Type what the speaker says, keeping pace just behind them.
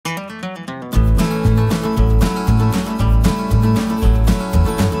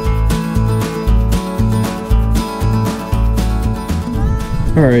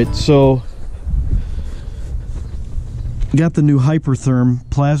Alright, so got the new Hypertherm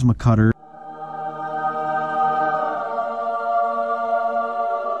plasma cutter.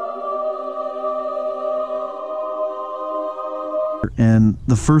 And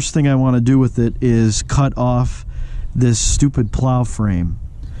the first thing I want to do with it is cut off this stupid plow frame.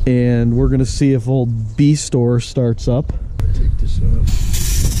 And we're going to see if old B-Store starts up. Take this off.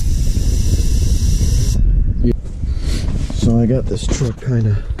 Yeah. So I got this truck kind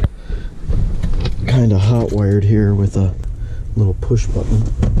of hot wired here with a little push button,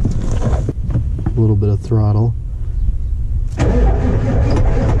 a little bit of throttle.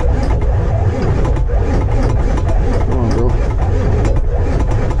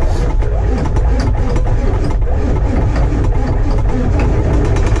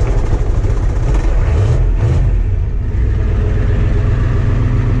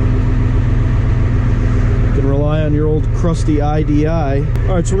 Your old crusty IDI.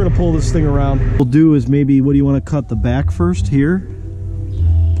 Alright, so we're gonna pull this thing around. What we'll do is maybe, what do you want to cut the back first? Here?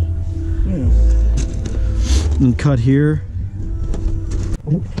 Yeah. And cut here.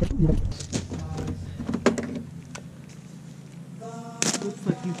 Looks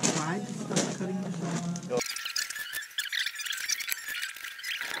like you tried to start cutting this off.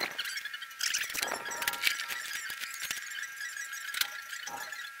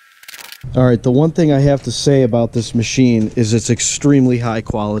 Alright, the one thing I have to say about this machine is it's extremely high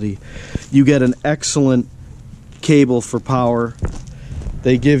quality. You get an excellent cable for power.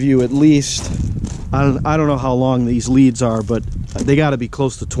 They give you at least, I don't know how long these leads are, but they got to be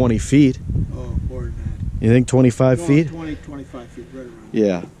close to 20 feet. Oh, more than that. You think 25 feet? 20, 25 feet, right around.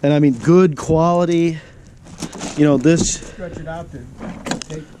 Yeah, and I mean good quality. You know, this... Stretch it out there.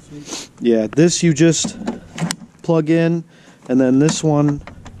 Take it, see? Yeah, this you just plug in, and then this one...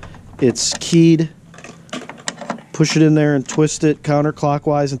 It's keyed. Push it in there and twist it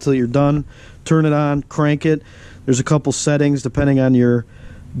counterclockwise until you're done. Turn it on, crank it. There's a couple settings depending on your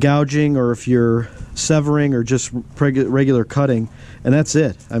gouging or if you're severing or just regular cutting. And that's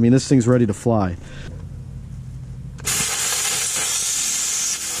it. I mean, this thing's ready to fly.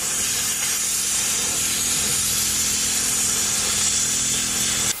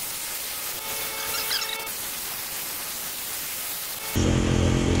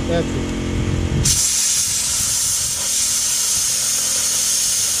 That's it.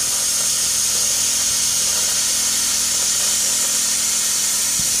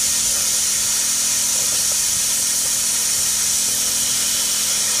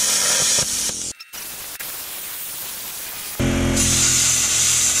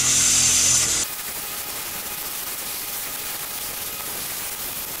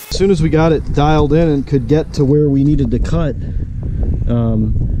 As soon as we got it dialed in and could get to where we needed to cut,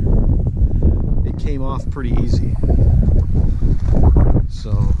 it came off pretty easy.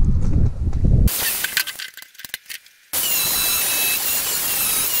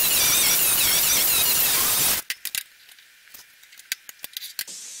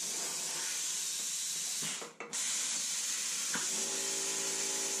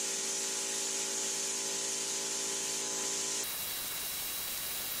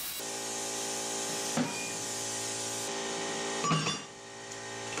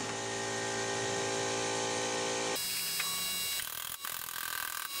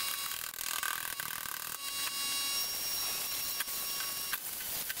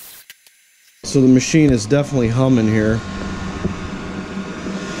 So the machine is definitely humming here.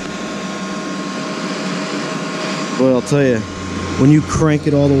 Boy, I'll tell you, when you crank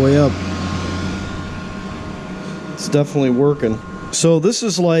it all the way up, it's definitely working. So this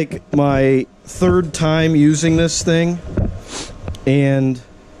is like my third time using this thing, and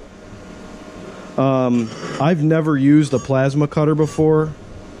I've never used a plasma cutter before,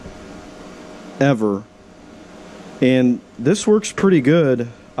 ever, and this works pretty good.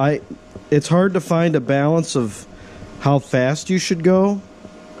 It's hard to find a balance of how fast you should go,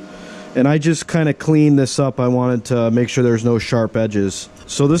 and I just kind of cleaned this up. I wanted to make sure there's no sharp edges.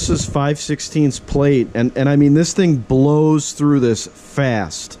 So this is 5/16 plate, and I mean, this thing blows through this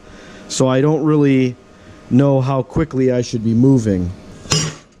fast, so I don't really know how quickly I should be moving.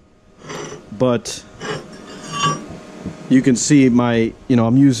 But you can see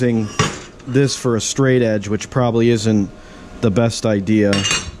I'm using this for a straight edge, which probably isn't the best idea.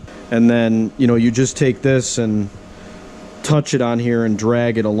 And then, you just take this and touch it on here and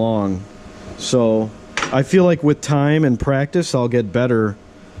drag it along. So I feel like with time and practice, I'll get better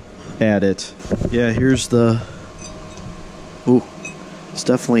at it. Yeah, here's the... Ooh, it's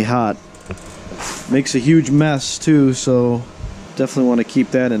definitely hot. Makes a huge mess too, so definitely want to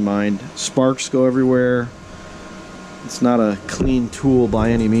keep that in mind. Sparks go everywhere. It's not a clean tool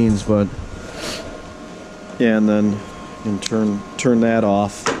by any means, but yeah, and then you can turn that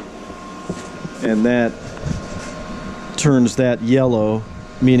off, and that turns that yellow,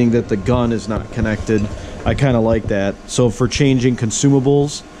 meaning that the gun is not connected. I kind of like that. So for changing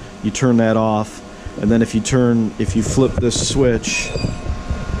consumables, you turn that off, and then if you flip this switch,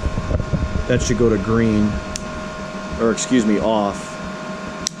 that should go to green, or excuse me, off.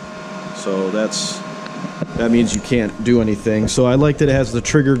 So that means you can't do anything. So I like that it has the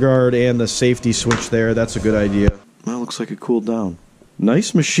trigger guard and the safety switch there. That's a good idea. Well, looks like it cooled down.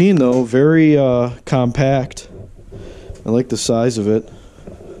 Nice machine though, very compact. I like the size of it.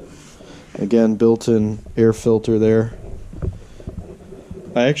 Again, built-in air filter there.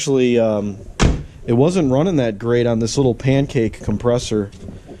 I actually, it wasn't running that great on this little pancake compressor.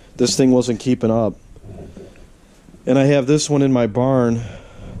 This thing wasn't keeping up. And I have this one in my barn,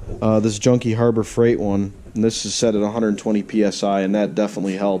 this Junkie Harbor Freight one, and this is set at 120 psi, and that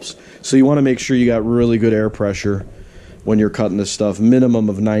definitely helps. So you want to make sure you got really good air pressure when you're cutting this stuff, minimum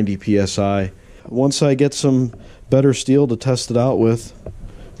of 90 psi. Once I get some better steel to test it out with,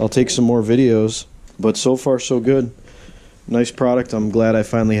 I'll take some more videos, but so far so good. Nice product. I'm glad I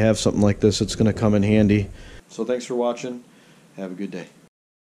finally have something like this. It's going to come in handy. So thanks for watching. Have a good day.